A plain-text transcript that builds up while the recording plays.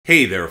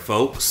Hey there,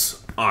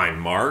 folks. I'm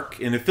Mark,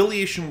 in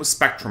affiliation with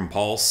Spectrum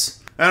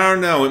Pulse. I don't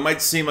know, it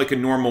might seem like a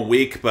normal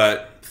week,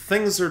 but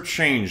things are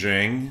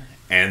changing.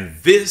 And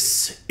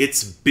this,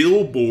 it's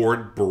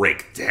Billboard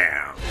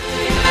Breakdown.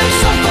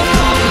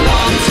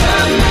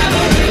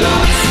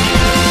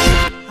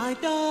 I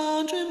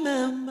don't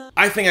remember.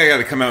 I think I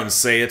gotta come out and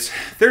say it.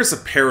 There's a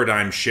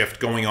paradigm shift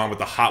going on with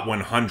the Hot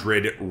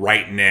 100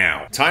 right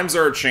now. Times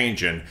are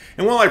changing,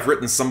 and while I've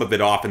written some of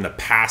it off in the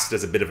past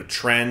as a bit of a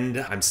trend,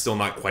 I'm still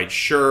not quite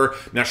sure.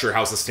 Not sure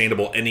how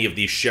sustainable any of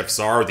these shifts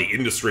are. The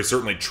industry is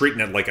certainly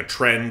treating it like a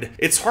trend.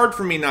 It's hard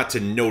for me not to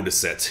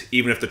notice it,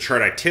 even if the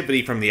chart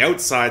activity from the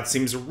outside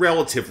seems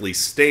relatively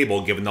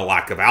stable given the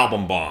lack of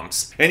album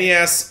bombs. And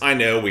yes, I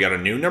know we got a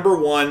new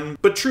 #1,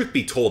 but truth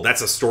be told,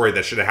 that's a story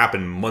that should have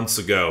happened months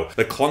ago.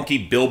 The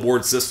clunky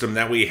Billboard system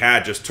that we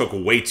had just took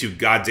way too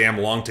goddamn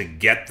long to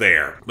get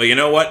there. But you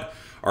know what?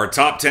 Our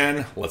top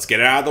 10, let's get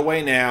it out of the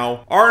way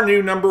now. Our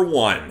new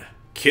 #1,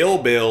 Kill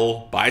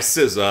Bill by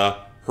SZA.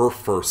 Her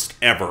first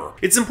ever.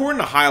 It's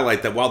important to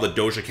highlight that while the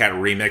Doja Cat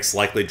remix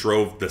likely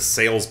drove the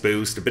sales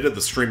boost, a bit of the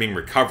streaming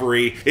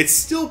recovery, it's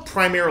still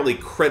primarily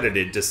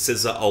credited to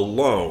SZA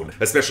alone,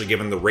 especially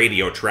given the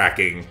radio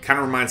tracking.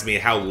 Kinda reminds me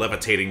of how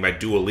Levitating by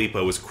Dua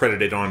Lipa was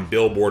credited on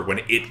Billboard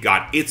when it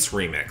got its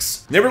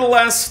remix.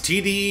 Nevertheless,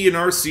 TDE and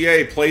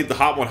RCA played the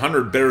Hot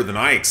 100 better than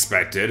I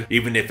expected,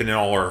 even if in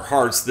all our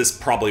hearts this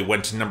probably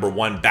went to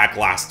 #1 back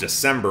last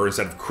December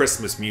instead of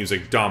Christmas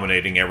music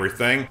dominating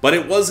everything. But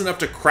it was enough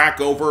to crack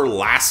over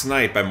Last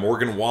Night by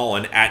Morgan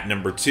Wallen at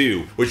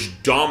 #2,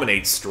 which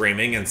dominates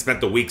streaming and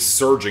spent the week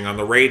surging on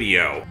the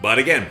radio. But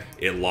again,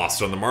 it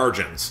lost on the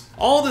margins.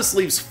 All This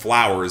Leaves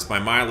Flowers by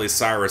Miley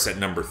Cyrus at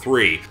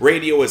 #3.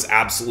 Radio is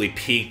absolutely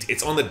peaked,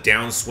 it's on the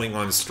downswing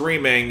on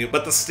streaming,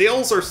 but the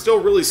sales are still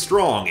really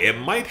strong. It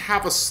might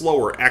have a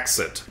slower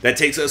exit. That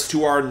takes us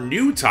to our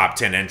new top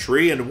 10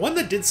 entry, and one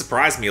that did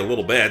surprise me a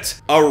little bit.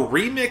 A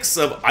remix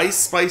of Ice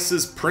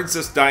Spice's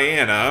Princess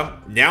Diana,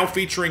 now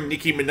featuring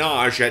Nicki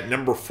Minaj at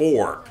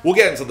 #4. We'll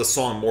get into the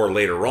song more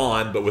later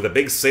on, but with a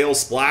big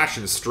sales splash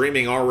and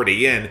streaming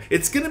already in,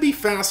 it's gonna be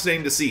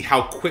fascinating to see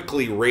how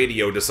quickly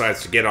radio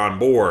decides to get on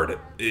board,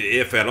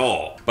 if at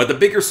all. But the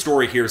bigger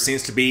story here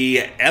seems to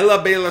be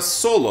Ella Bella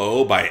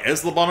Solo by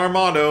Eslaban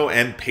Armando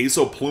and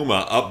Peso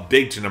Pluma up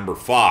big to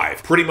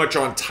 #5. Pretty much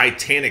on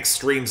Titanic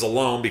streams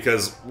alone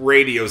because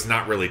radio's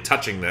not really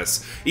touching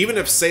this, even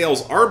if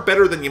sales are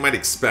better than you might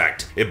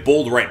expect. It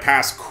bowled right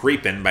past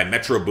Creepin' by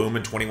Metro Boom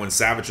and 21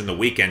 Savage in the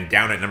weekend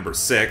down at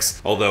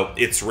 #6, although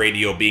its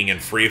radio being in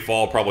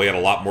freefall probably had a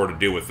lot more to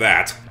do with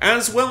that.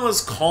 As well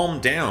as Calm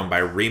Down by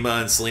Rima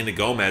and Selena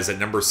Gomez at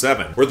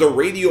 #7, where the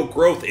radio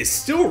growth is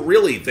still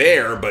really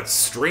there, but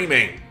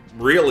streaming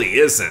really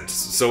isn't.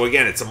 So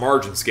again, it's a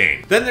margins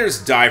game. Then there's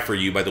Die For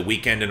You by The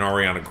Weeknd and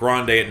Ariana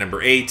Grande at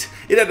 #8.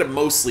 It had a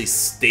mostly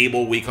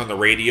stable week on the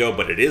radio,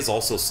 but it is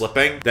also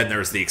slipping. Then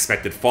there's the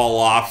expected fall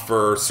off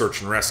for Search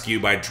and Rescue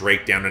by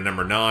Drake down to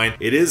 #9.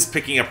 It is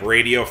picking up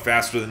radio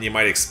faster than you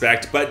might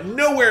expect, but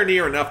nowhere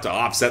near enough to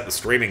offset the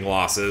streaming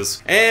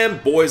losses.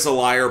 And Boy's a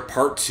Liar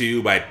Part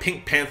 2 by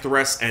Pink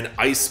Pantheress and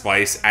Ice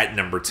Spice at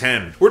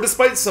 #10. Where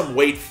despite some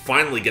weight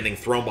finally getting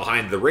thrown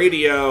behind the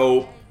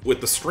radio, with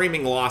the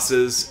streaming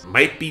losses,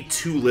 might be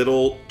too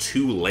little,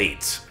 too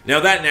late. Now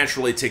that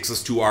naturally takes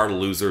us to our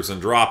losers and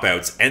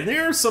dropouts, and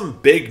there are some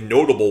big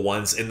notable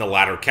ones in the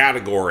latter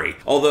category,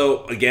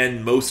 although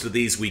again, most of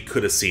these we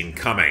could have seen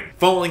coming.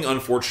 Falling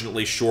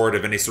unfortunately short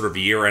of any sort of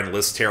year-end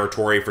list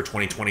territory for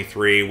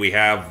 2023, we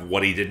have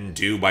What He Didn't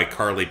Do by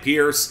Carly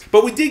Pearce,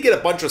 but we did get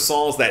a bunch of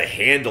songs that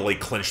handily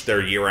clinched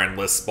their year-end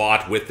list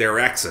spot with their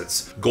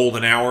exits.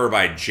 Golden Hour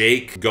by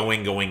Jake,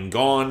 Going Going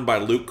Gone by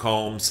Luke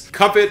Combs,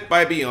 Cuff It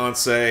by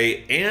Beyonce,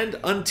 and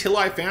Until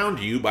I Found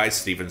You by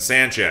Steven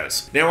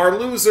Sanchez. Now our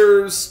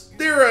losers,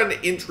 they're an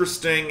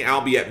interesting,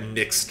 albeit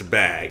mixed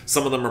bag.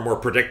 Some of them are more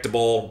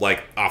predictable,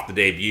 like off the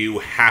debut,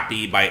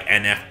 Happy by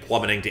NF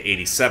plummeting to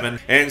 87,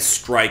 and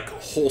Strike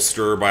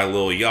Holster by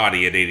Lil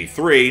Yachty at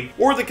 83,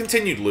 or the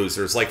continued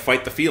losers like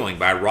Fight the Feeling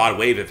by Rod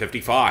Wave at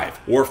 55,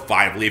 or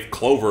Five Leaf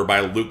Clover by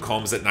Luke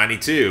Combs at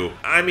 92.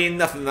 I mean,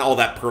 nothing all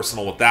that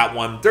personal with that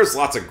one. There's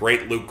lots of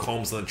great Luke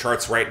Combs in the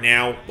charts right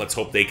now. Let's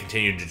hope they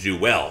continue to do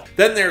well.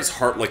 Then there's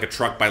Heart Like a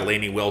Truck by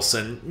Lainey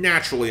Wilson,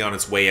 naturally on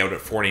its way out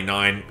at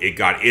 49. It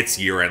got its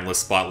year-end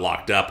list spot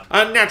locked up.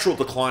 A natural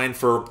decline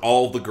for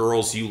All the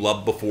Girls You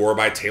Loved Before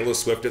by Taylor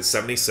Swift at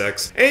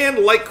 76, and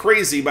Like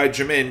Crazy by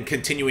Jimin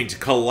continuing to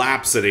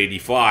collapse at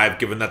 85,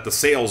 given that the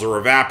sales are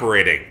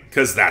evaporating,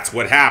 because that's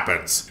what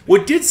happens.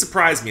 What did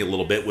surprise me a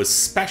little bit was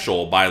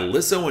Special by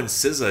Lizzo and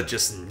SZA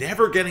just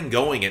never getting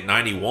going at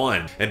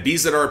 91, and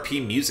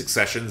BZRP Music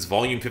Sessions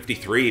Volume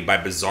 53 by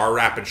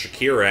Bizarrap and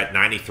Shakira at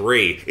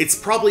 93. It's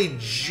probably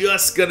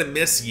just gonna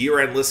miss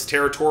year-end list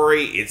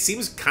territory. It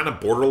seems kind of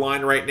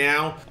borderline right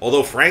now,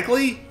 although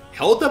frankly,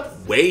 held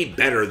up way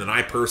better than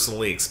I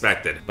personally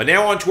expected. But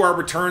now on to our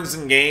returns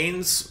and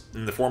gains.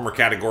 In the former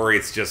category,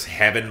 it's just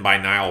Heaven by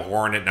Niall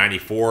Horan at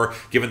 94,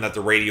 given that the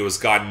radio has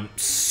gotten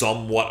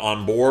somewhat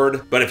on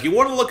board. But if you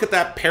want to look at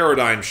that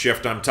paradigm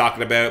shift I'm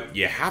talking about,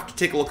 you have to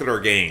take a look at our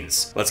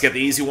gains. Let's get the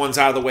easy ones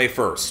out of the way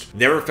first.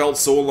 Never Felt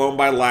So Alone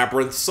by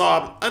Labyrinth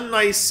saw a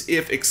nice,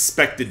 if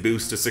expected,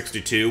 boost to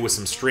 62 with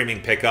some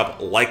streaming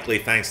pickup, likely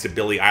thanks to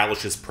Billie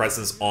Eilish's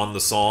presence on the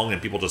song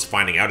and people just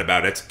finding out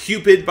about it.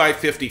 Cupid by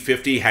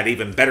 50/50 had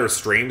even better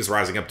streams,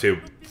 rising up to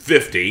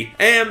 50,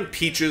 and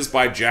Peaches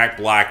by Jack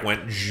Black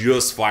went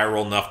just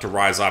viral enough to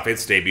rise off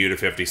its debut to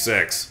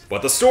 56.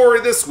 But the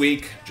story this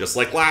week, just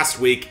like last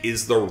week,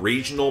 is the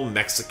regional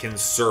Mexican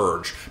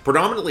surge,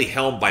 predominantly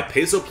helmed by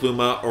Peso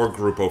Pluma or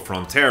Grupo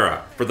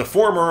Frontera. For the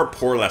former,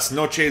 Por las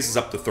Noches is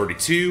up to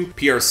 32,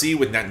 PRC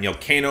with Nathaniel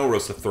Cano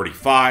rose to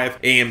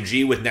 35,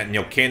 AMG with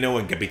Nathaniel Cano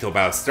and Gabito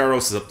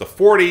Ballesteros is up to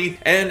 40,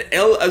 and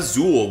El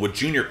Azul with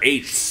Junior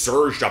H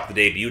surged up the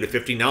debut to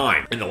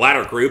 59. In the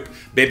latter group,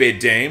 Bebe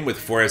Dame with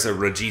Fuerza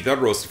Regida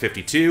rose to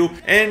 52,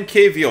 and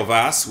Que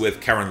Viovas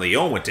with Karen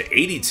Leon went to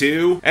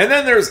 82, and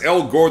then there's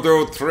El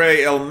Gordo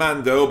Trae El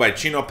Mando by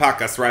Chino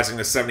Pacas rising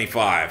to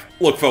 75.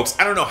 Look folks,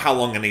 I don't know how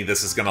long any of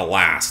this is gonna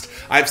last.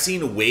 I've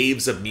seen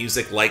waves of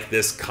music like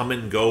this come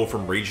and go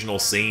from regional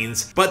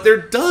scenes, but there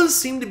does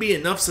seem to be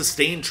enough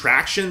sustained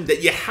traction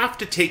that you have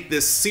to take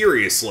this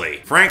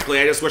seriously. Frankly,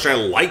 I just wish I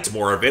liked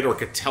more of it or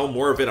could tell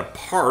more of it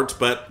apart,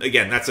 but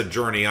again, that's a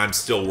journey I'm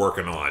still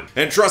working on.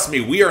 And trust me,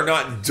 we are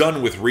not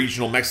done with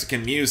regional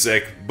Mexican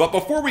music. But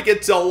before we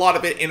get to a lot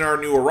of it in our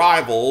new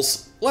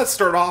arrivals, let's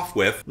start off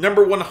with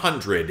number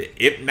 100,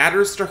 It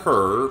Matters to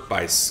Her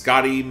by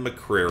Scotty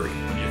McCreery.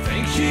 You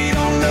think she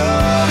don't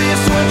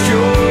notice what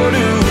you're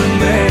doing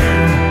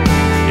there?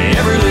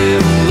 Every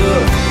little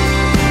look,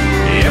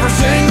 every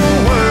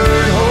single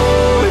word,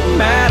 oh, it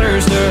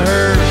matters to her.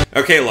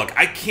 Okay, look,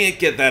 I can't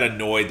get that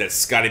annoyed that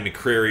Scotty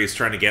McCreery is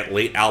trying to get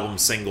late album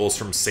singles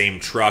from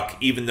Same Truck,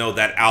 even though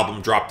that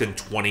album dropped in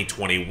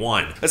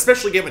 2021,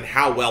 especially given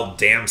how well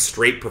Damn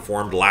Straight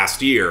performed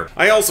last year.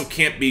 I also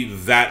can't be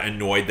that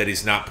annoyed that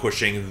he's not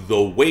pushing The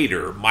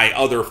Waiter, my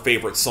other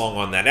favorite song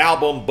on that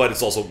album, but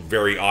it's also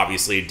very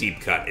obviously a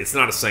deep cut. It's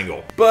not a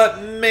single.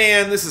 But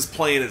man, this is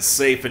playing it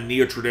safe in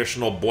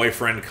neo-traditional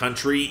boyfriend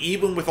country,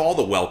 even with all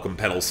the welcome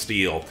pedal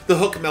steel. The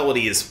hook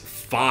melody is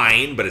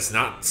fine, but it's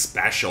not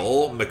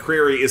special.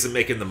 McCreery isn't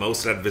making the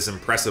most out of his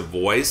impressive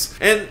voice,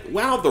 and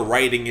while the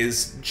writing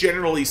is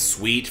generally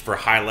sweet for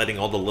highlighting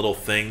all the little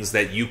things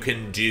that you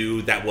can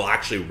do that will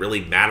actually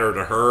really matter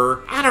to her,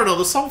 I don't know,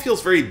 the song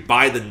feels very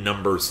by the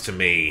numbers to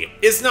me.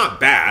 It's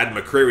not bad,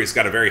 McCreery's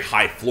got a very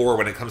high floor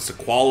when it comes to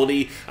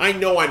quality. I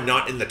know I'm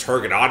not in the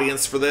target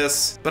audience for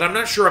this, but I'm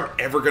not sure I'm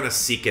ever gonna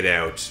seek it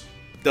out.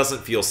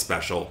 Doesn't feel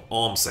special,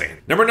 all I'm saying.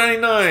 Number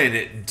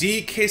 99,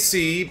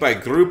 DKC by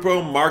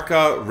Grupo,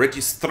 Marca,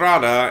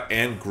 Registrada,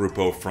 and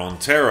Grupo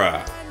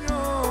Frontera.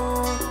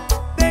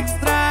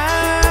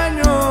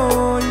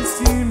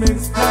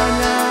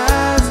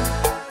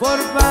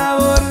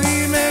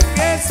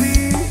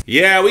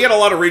 Yeah, we got a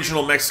lot of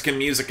regional Mexican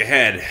music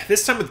ahead,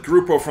 this time with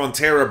Grupo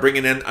Frontera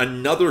bringing in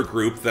another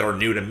group that are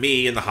new to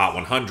me in the Hot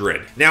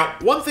 100. Now,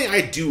 one thing I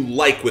do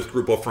like with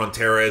Grupo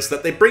Frontera is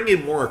that they bring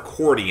in more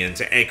accordion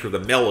to anchor the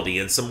melody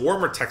and some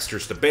warmer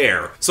textures to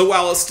bear. So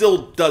while it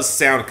still does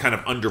sound kind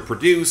of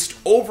underproduced,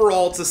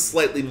 overall it's a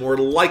slightly more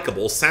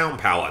likable sound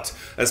palette,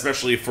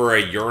 especially for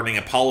a yearning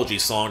apology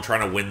song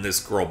trying to win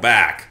this girl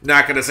back.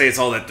 Not gonna say it's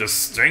all that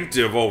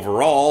distinctive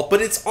overall, but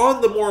it's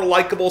on the more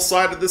likable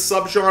side of this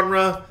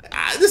subgenre.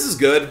 This is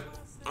good.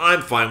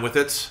 I'm fine with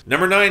it.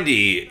 Number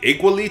 90,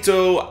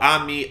 Igualito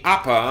a mi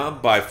apa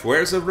by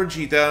Fuerza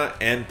Regida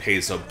and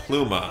Peso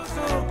Pluma.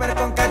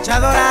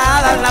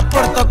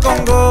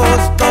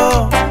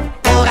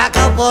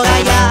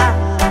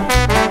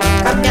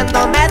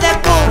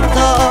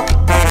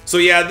 So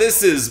yeah,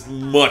 this is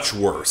much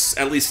worse,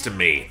 at least to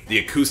me. The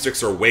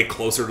acoustics are way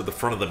closer to the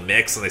front of the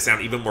mix, and they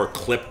sound even more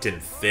clipped and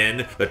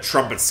thin. The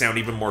trumpets sound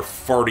even more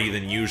farty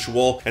than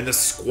usual, and the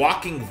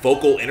squawking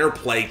vocal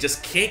interplay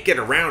just can't get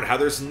around how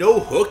there's no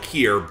hook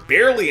here,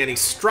 barely any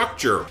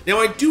structure. Now,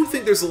 I do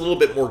think there's a little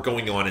bit more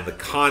going on in the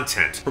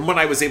content. From what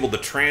I was able to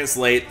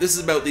translate, this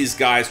is about these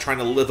guys trying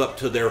to live up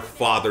to their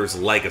father's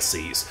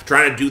legacies,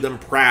 trying to do them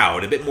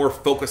proud, a bit more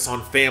focus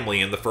on family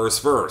in the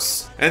first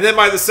verse. And then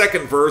by the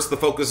second verse, the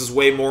focus is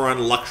way more on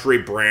luxury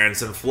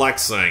brands and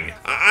flexing.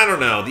 I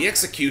don't know, the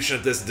execution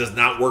of this does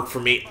not work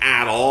for me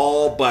at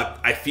all, but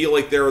I feel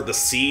like there are the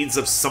seeds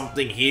of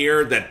something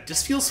here that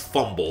just feels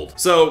fumbled.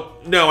 So,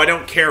 no, I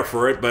don't care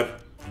for it, but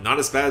not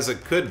as bad as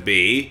it could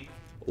be.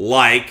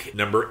 Like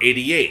number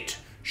 88,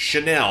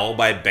 Chanel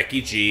by Becky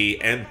G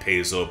and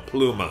Peso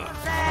Pluma.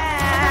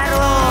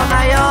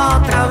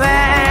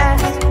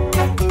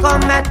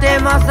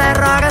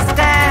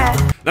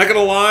 Not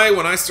gonna lie,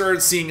 when I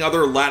started seeing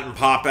other Latin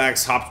pop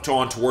acts hopped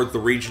on towards the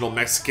regional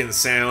Mexican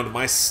sound,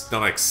 my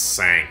stomach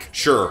sank.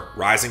 Sure,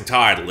 rising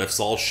tide lifts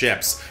all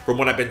ships. From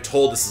what I've been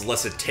told, this is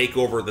less a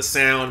takeover of the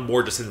sound,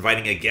 more just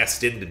inviting a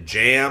guest in to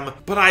jam.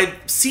 But I've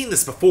seen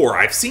this before.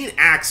 I've seen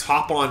acts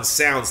hop on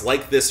sounds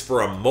like this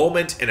for a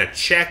moment and a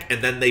check,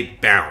 and then they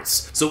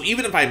bounce. So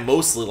even if I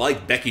mostly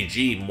like Becky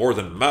G more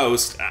than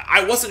most,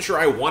 I wasn't sure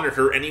I wanted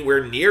her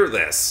anywhere near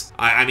this.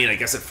 I mean, I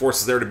guess it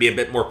forces there to be a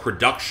bit more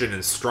production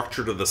and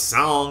structure to the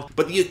song,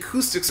 but the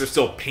acoustics are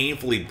still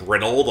painfully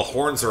brittle, the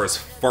horns are as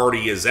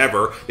farty as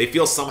ever, they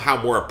feel somehow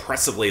more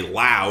oppressively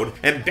loud,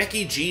 and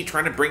Becky G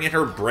trying to bring in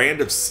her brand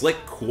of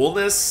slick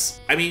coolness?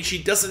 I mean,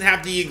 she doesn't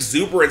have the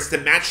exuberance to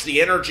match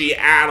the energy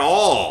at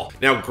all.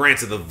 Now,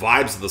 granted, the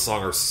vibes of the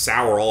song are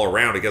sour all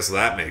around, I guess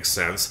that makes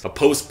sense. A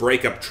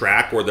post-breakup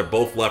track where they're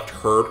both left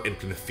hurt and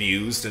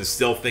confused and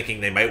still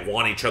thinking they might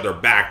want each other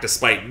back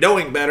despite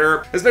knowing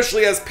better,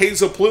 especially as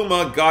Peso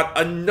Pluma got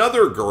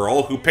another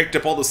girl who picked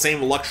up all the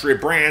same luxury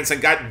brands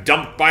and got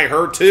dumped by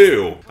her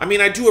too. I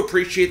mean, I do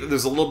appreciate that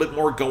there's a little bit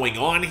more going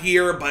on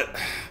here, but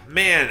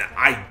man,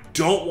 I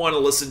don't want to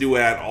listen to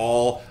it at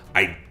all.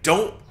 I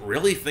don't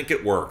really think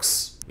it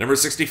works. Number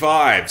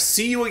 65,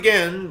 See You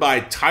Again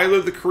by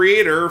Tyler the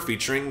Creator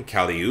featuring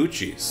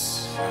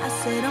Uchis. I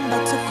said I'm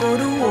about to go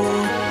to war,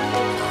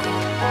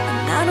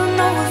 and I don't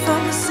know if I'm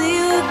gonna see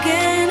you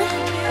again.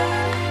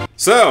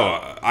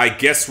 So, I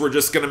guess we're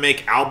just gonna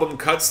make album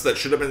cuts that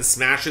should have been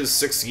smashes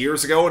 6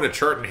 years ago into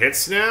charting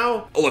hits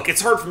now? Look,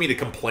 it's hard for me to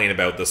complain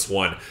about this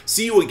one.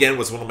 See You Again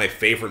was one of my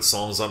favorite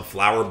songs on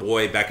Flower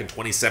Boy back in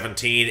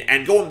 2017,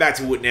 and going back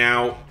to it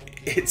now,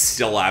 it's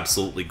still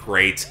absolutely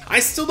great. I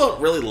still don't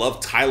really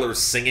love Tyler's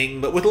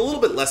singing, but with a little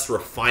bit less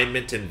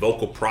refinement and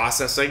vocal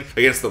processing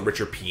against the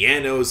richer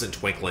pianos and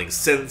twinkling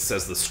synths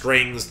as the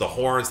strings, the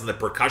horns, and the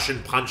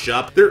percussion punch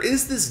up, there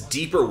is this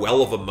deeper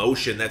well of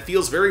emotion that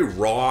feels very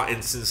raw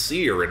and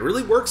sincere and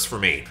really works for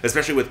me,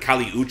 especially with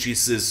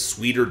Uchis'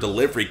 sweeter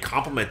delivery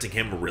complementing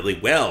him really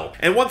well.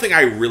 And one thing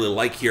I really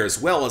like here as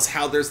well is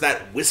how there's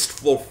that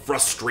wistful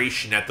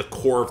frustration at the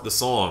core of the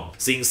song,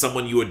 seeing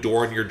someone you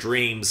adore in your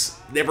dreams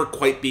never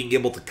quite being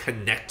able to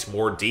connect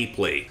more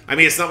deeply. I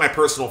mean, it's not my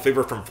personal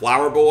favorite from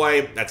Flower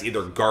Boy, that's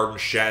either Garden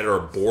Shed or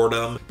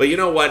Boredom, but you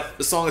know what,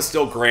 the song is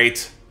still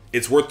great,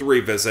 it's worth the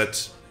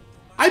revisit,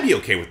 I'd be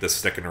okay with this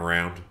sticking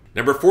around.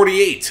 Number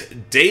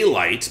 48,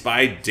 Daylight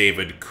by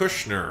David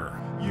Kushner.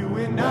 You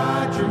and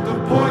I drink the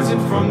poison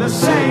from the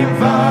same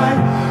vine.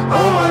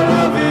 Oh, I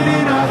love it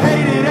and I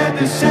hate it at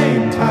the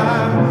same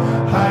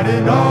time.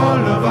 Hiding all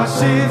of our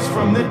sins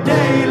from the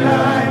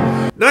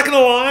daylight. Not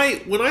gonna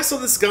lie, when I saw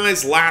this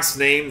guy's last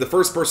name, the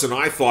first person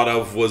I thought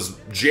of was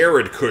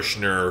Jared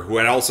Kushner, who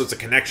had all sorts of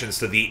connections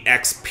to the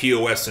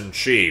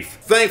ex-POS-in-Chief.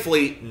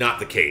 Thankfully, not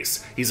the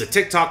case. He's a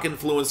TikTok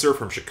influencer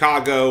from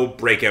Chicago,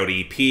 breakout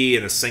EP,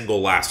 and a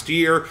single last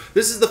year.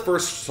 This is the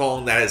first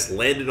song that has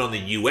landed on the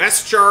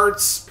US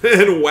charts,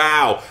 and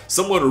wow,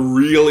 someone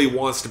really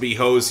wants to be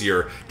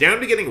hosier,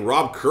 down to getting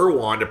Rob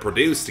Kerwan to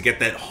produce to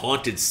get that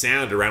haunted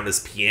sound around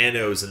his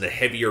pianos and the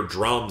heavier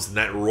drums and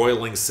that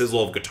roiling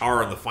sizzle of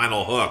guitar on the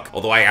final hook,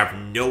 although I have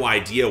no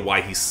idea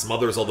why he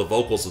smothers all the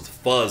vocals with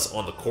fuzz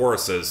on the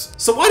choruses.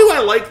 So why do I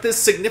like this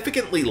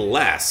significantly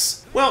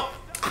less? Well,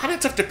 kind of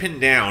tough to pin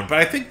down, but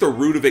I think the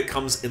root of it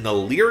comes in the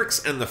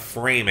lyrics and the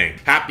framing.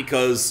 Half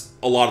because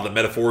a lot of the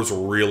metaphors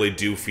really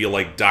do feel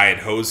like Diet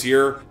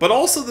Hosier, but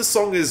also this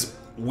song is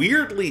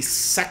weirdly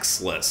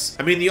sexless.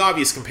 I mean, the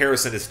obvious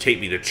comparison is Take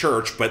Me to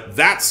Church, but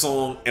that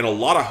song and a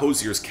lot of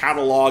Hosier's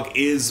catalog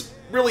is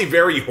really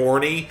very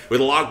horny, with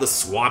a lot of the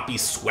swampy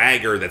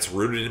swagger that's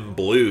rooted in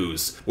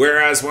blues.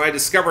 Whereas when I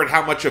discovered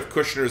how much of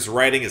Kushner's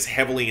writing is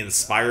heavily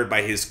inspired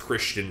by his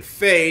Christian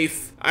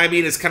faith, I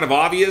mean, it's kind of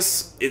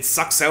obvious, it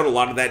sucks out a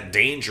lot of that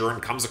danger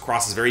and comes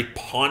across as very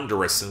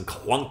ponderous and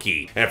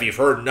clunky. And if you've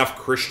heard enough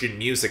Christian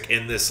music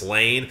in this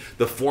lane,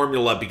 the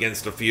formula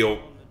begins to feel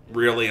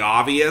really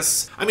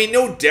obvious. I mean,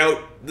 no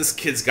doubt this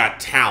kid's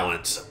got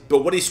talent,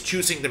 but what he's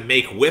choosing to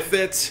make with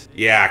it,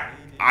 yeah,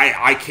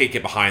 I can't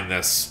get behind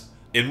this.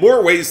 In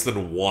more ways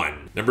than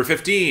one. Number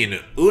 15,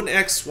 Un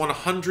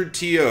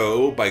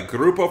X100to by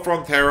Grupo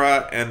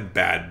Frontera and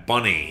Bad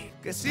Bunny.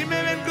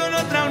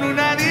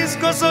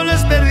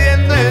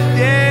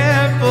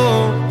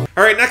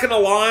 Alright, not gonna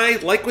lie,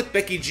 like with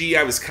Becky G,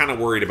 I was kind of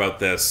worried about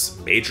this.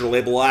 Major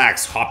label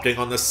acts hopping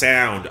on the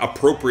sound,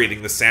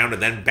 appropriating the sound,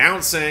 and then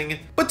bouncing.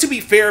 But to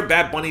be fair,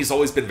 Bad Bunny's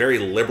always been very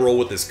liberal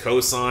with his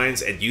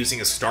cosigns and using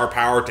his star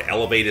power to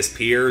elevate his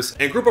peers,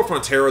 and Grupo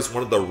Frontera is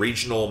one of the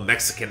regional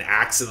Mexican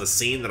acts in the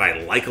scene that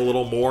I like a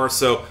little more,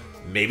 so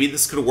maybe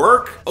this could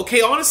work?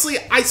 Okay, honestly,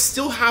 I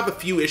still have a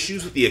few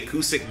issues with the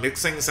acoustic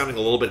mixing sounding a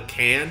little bit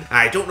canned.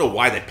 I don't know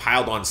why they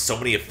piled on so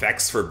many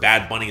effects for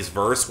Bad Bunny's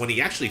verse when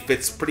he actually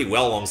fits pretty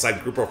well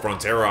alongside Grupo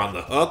Frontera on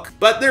the hook.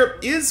 But there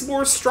is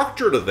more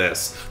structure to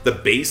this. The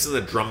bass and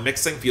the drum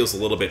mixing feels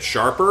a little bit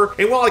sharper,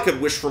 and while I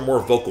could wish for more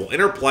vocal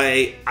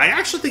interplay, I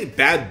actually think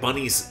Bad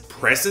Bunny's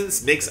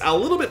presence makes a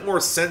little bit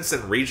more sense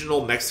in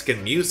regional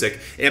Mexican music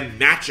and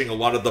matching a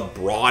lot of the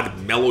broad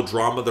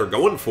melodrama they're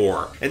going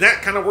for. And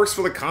that kind of works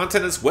for the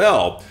content as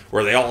well,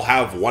 where they all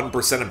have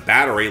 1% of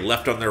battery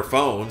left on their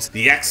phones,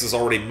 the ex has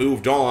already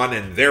moved on,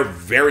 and they're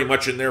very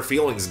much in their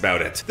feelings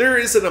about it. There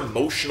is an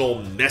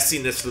emotional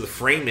messiness to the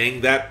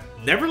framing that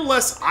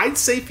nevertheless, I'd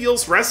say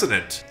feels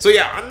resonant. So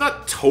yeah, I'm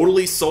not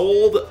totally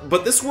sold,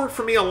 but this worked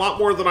for me a lot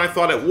more than I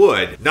thought it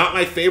would. Not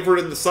my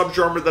favorite in the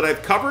subgenre that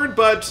I've covered,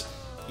 but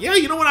yeah,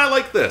 you know what, I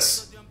like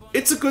this.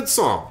 It's a good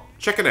song.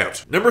 Check it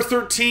out. Number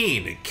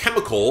 13,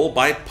 Chemical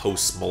by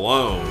Post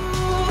Malone.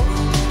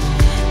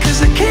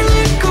 'Cause I can't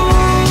let go.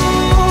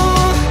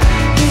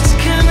 It's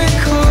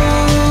chemical.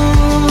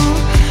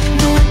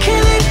 No, I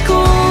can't let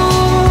go.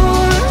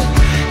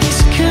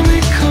 It's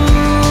chemical.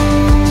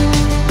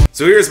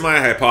 So here's my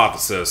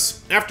hypothesis.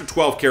 After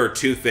 12 Karat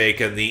Toothache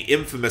and the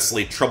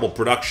infamously troubled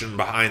production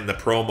behind the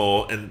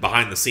promo and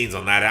behind the scenes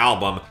on that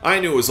album, I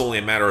knew it was only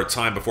a matter of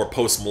time before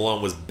Post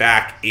Malone was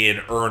back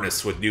in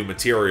earnest with new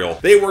material.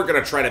 They weren't going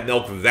to try to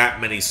milk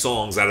that many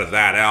songs out of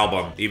that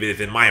album, even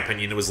if in my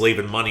opinion it was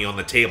leaving money on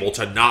the table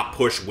to not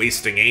push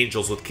Wasting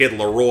Angels with Kid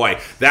Laroi.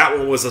 That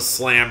one was a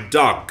slam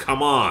dunk,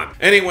 come on.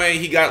 Anyway,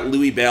 he got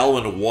Louis Bell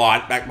and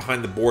Watt back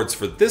behind the boards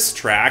for this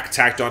track,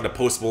 tacked on to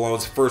Post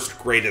Malone's first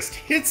greatest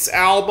hits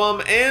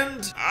album,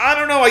 and I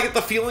don't know, I get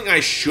the feeling I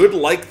should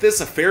like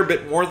this a fair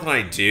bit more than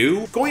I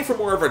do. Going for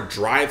more of a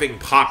driving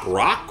pop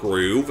rock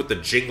groove with the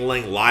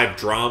jingling live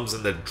drums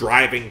and the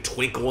driving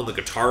twinkle in the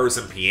guitars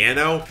and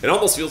piano, it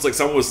almost feels like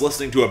someone was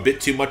listening to a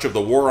bit too much of the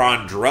War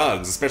on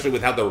Drugs, especially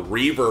with how the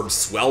reverb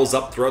swells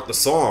up throughout the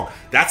song.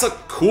 That's a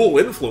cool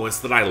influence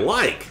that I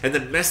like, and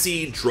the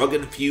messy,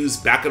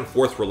 drug-infused back and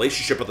forth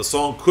relationship of the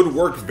song could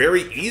work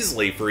very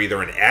easily for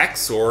either an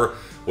ex or,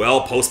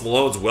 well, Post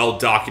Malone's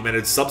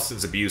well-documented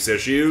substance abuse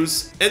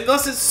issues. And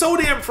thus it's so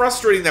damn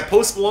frustrating that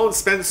Post Malone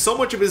spends so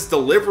much of his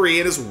delivery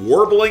in his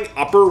warbling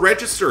upper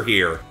register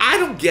here. I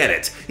don't get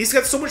it. He's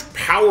got so much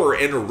power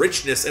and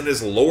richness in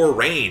his lower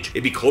range.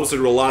 It'd be closer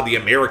to a lot of the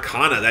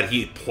Americana that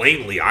he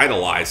plainly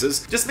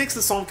idolizes. Just makes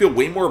the song feel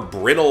way more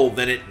brittle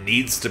than it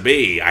needs to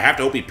be. I have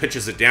to hope he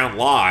pitches it down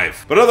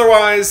live. But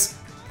otherwise,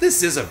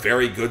 this is a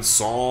very good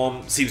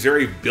song. Seems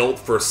very built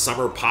for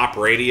summer pop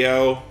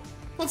radio.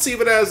 Let's see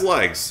if it has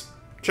legs.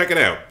 Check it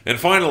out. And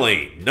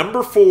finally,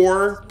 number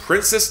 4,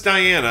 Princess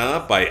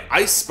Diana by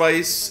Ice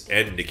Spice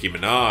and Nicki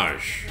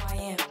Minaj.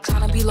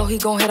 Tryna be low, he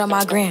gon' hit on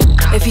my gram.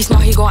 If he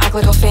smart, he gon' act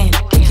like a fan.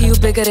 Thinking you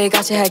bigger, they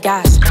got your head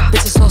gas.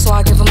 Bitches slow, so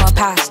I give him a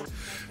pass.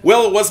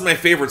 Well, it was my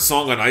favorite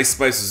song on Ice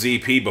Spice's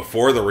EP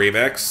before the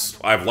remix.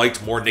 I've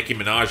liked more Nicki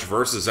Minaj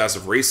verses as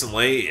of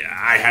recently.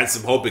 I had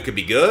some hope it could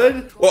be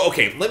good. Well,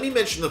 okay, let me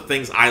mention the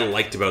things I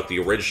liked about the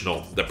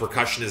original. The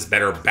percussion is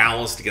better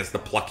balanced against the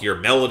pluckier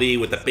melody,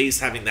 with the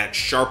bass having that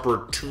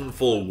sharper,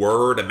 tuneful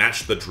whir to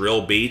match the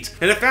drill beat.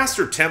 And a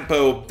faster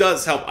tempo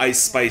does help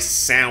Ice Spice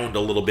sound a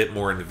little bit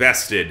more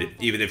invested,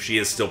 even if she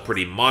is still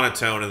pretty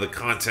monotone and the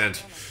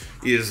content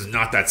is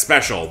not that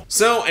special.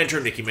 So enter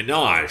Nicki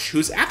Minaj,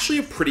 who's actually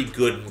a pretty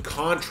good in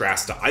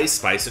contrast to Ice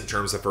Spice in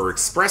terms of her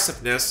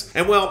expressiveness,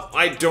 and well,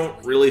 I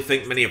don't really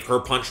think many of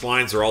her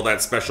punchlines are all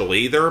that special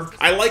either.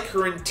 I like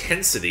her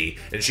intensity,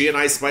 and she and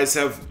Ice Spice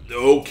have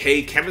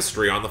okay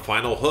chemistry on the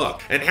final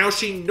hook, and how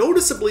she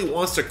noticeably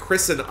wants to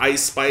christen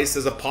Ice Spice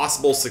as a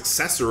possible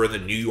successor in the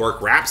New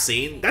York rap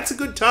scene, that's a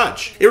good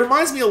touch. It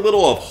reminds me a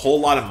little of Whole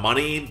Lot of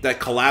Money,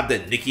 that collab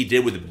that Nicki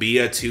did with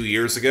Bia 2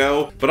 years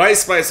ago, but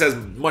Ice Spice has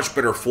much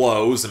better flow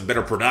and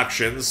better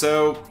production,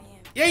 so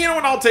yeah, you know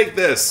what, I'll take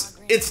this.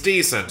 It's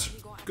decent.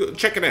 Go,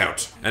 check it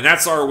out. And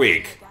that's our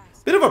week.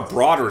 Bit of a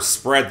broader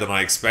spread than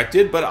I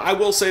expected, but I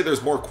will say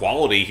there's more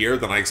quality here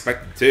than I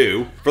expected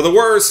to. For the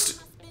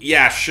worst,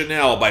 yeah,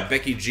 Chanel by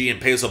Becky G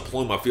and Peso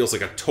Pluma feels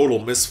like a total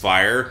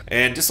misfire,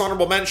 and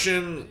dishonorable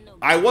mention,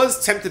 I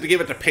was tempted to give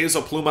it to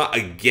Peso Pluma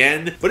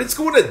again, but it's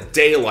going to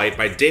Daylight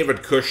by David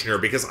Kushner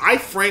because I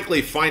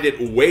frankly find it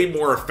way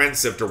more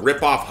offensive to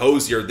rip off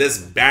Hozier this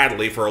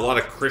badly for a lot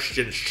of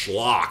Christian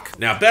schlock.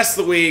 Now, best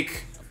of the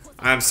week,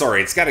 I'm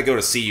sorry, it's got to go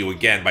to See You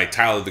Again by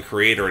Tyler, the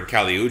Creator, and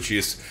Kali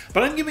Uchis,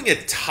 but I'm giving a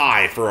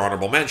tie for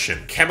honorable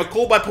mention.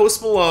 Chemical by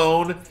Post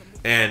Malone,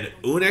 and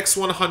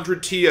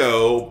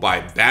x100to by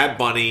Bad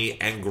Bunny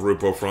and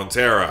Grupo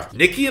Frontera.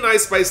 Nicki and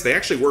Ice Spice, they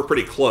actually were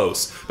pretty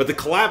close, but the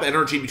collab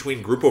energy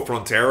between Grupo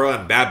Frontera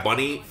and Bad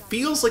Bunny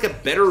feels like a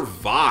better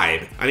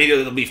vibe. I mean,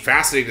 it'll be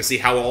fascinating to see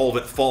how all of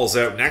it falls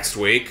out next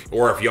week,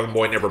 or if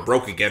Youngboy Never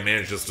Broke Again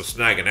manages to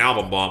snag an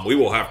album bomb, we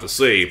will have to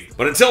see.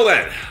 But until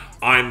then,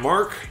 I'm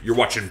Mark, you're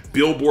watching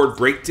Billboard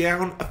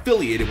Breakdown,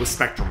 affiliated with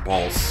Spectrum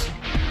Pulse,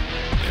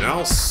 and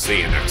I'll see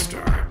you next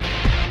time.